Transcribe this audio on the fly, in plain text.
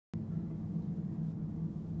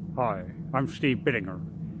Hi, I'm Steve Bittinger.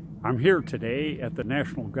 I'm here today at the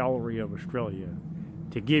National Gallery of Australia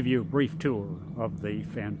to give you a brief tour of the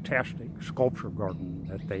fantastic sculpture garden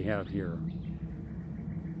that they have here.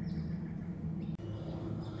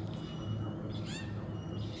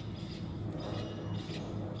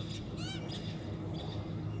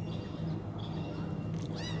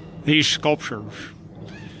 These sculptures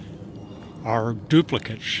are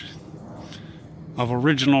duplicates of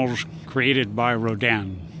originals created by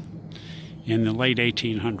Rodin in the late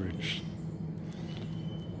 1800s.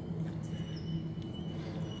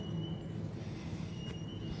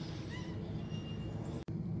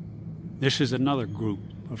 This is another group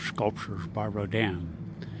of sculptures by Rodin,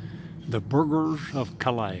 the Burghers of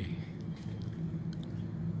Calais.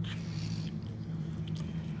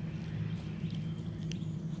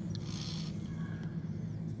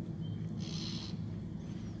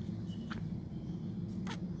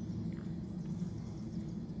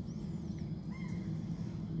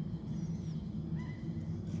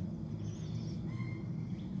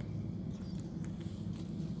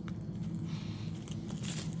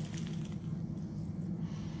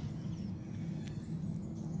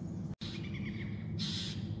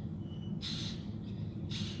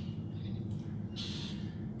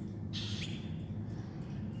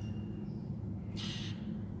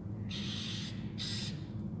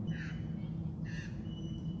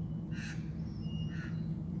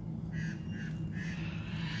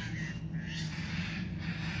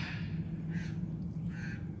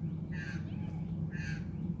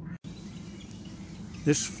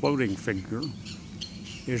 This floating figure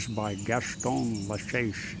is by Gaston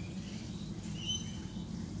Lachaise.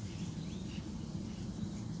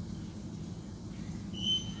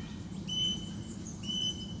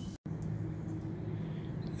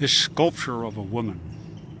 This sculpture of a woman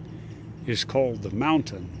is called The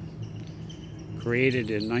Mountain, created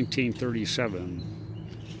in 1937.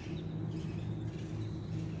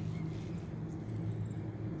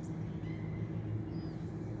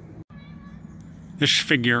 This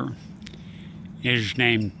figure is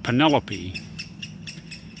named Penelope,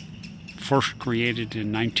 first created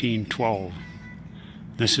in 1912.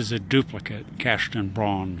 This is a duplicate cast in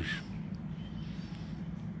bronze.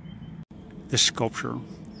 This sculpture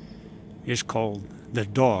is called The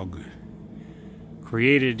Dog,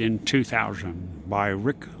 created in 2000 by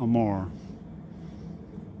Rick Amor.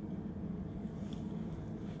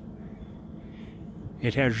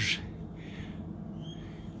 It has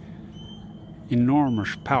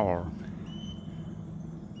enormous power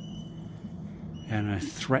and a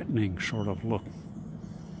threatening sort of look.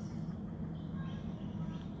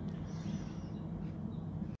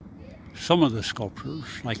 Some of the sculptures,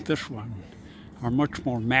 like this one, are much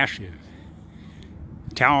more massive,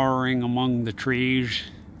 towering among the trees.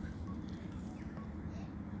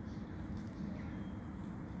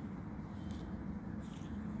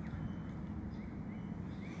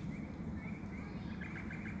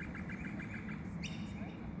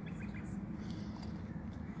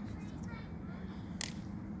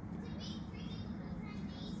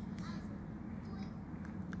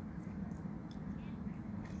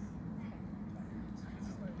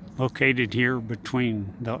 Located here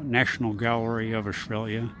between the National Gallery of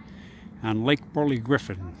Australia and Lake Burley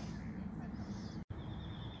Griffin.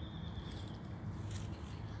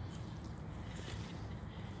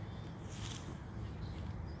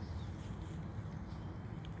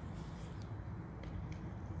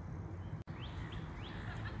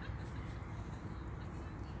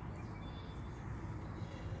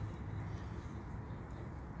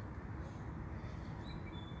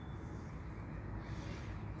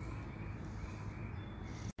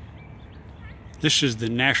 This is the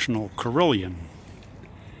National Carillon,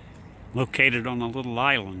 located on a little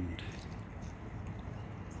island.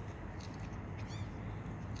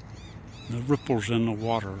 The ripples in the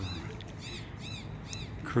water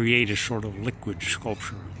create a sort of liquid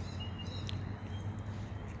sculpture.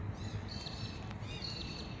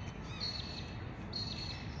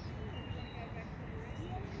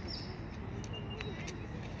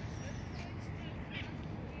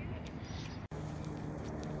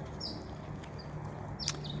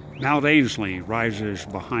 Mount Ainslie rises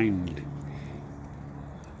behind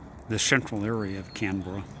the central area of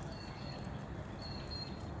Canberra.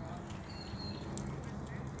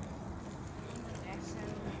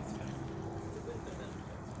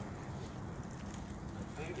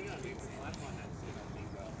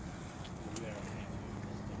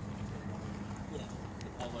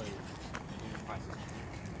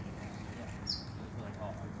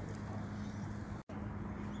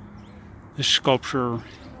 This sculpture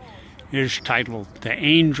is titled The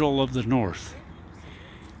Angel of the North.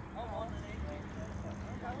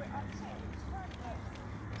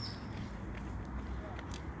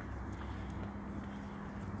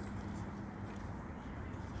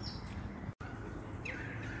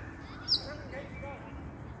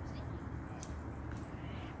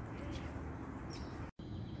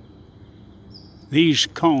 These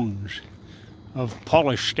cones of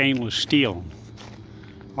polished stainless steel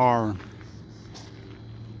are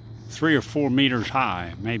 3 or 4 meters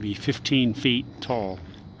high, maybe 15 feet tall.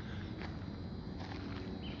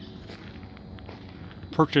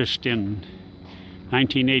 Purchased in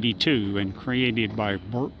 1982 and created by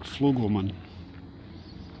Bert Flugelman.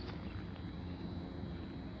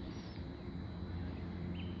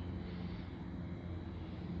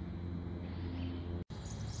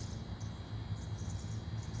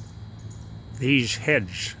 These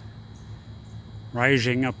heads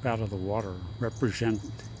rising up out of the water represent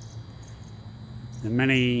the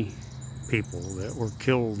many people that were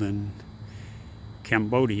killed in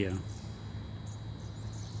Cambodia.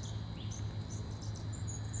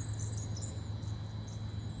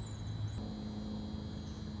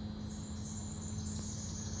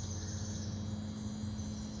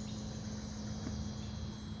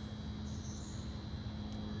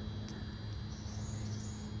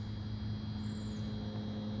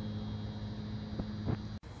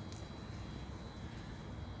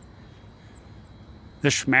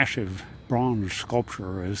 This massive bronze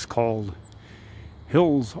sculpture is called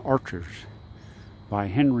Hill's Archers by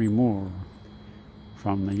Henry Moore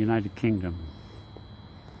from the United Kingdom.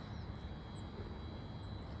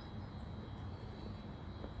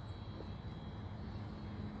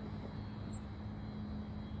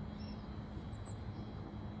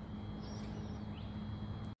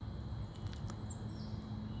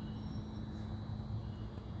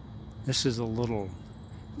 This is a little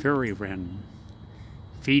fairy wren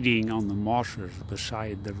feeding on the mosses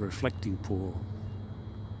beside the reflecting pool.